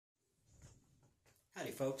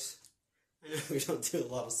Howdy folks. I know we don't do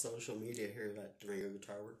a lot of social media here at Durango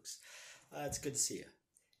Guitar Works. It's good to see you.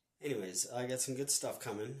 Anyways, I got some good stuff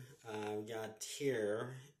coming. We got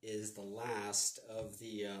here is the last of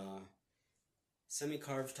the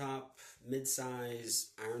semi-carved top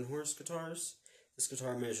mid-size Iron Horse guitars. This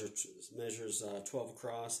guitar measures 12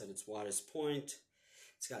 across at its widest point.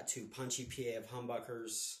 It's got two punchy PA of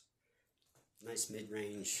humbuckers. Nice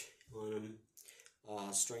mid-range on them.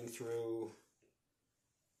 String through.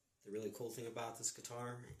 The really cool thing about this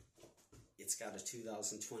guitar, it's got a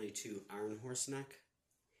 2022 Iron Horse neck.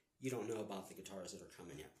 You don't know about the guitars that are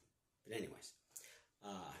coming yet. But anyways,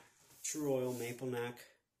 True Royal maple neck,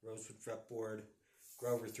 rosewood fretboard,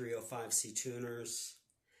 Grover 305C tuners.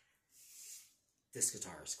 This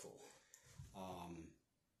guitar is cool.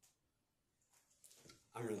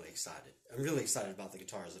 I'm really excited. I'm really excited about the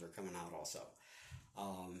guitars that are coming out also.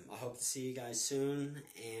 I hope to see you guys soon,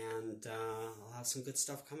 and I'll have some good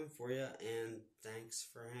stuff coming for you, and thanks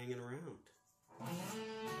for hanging around.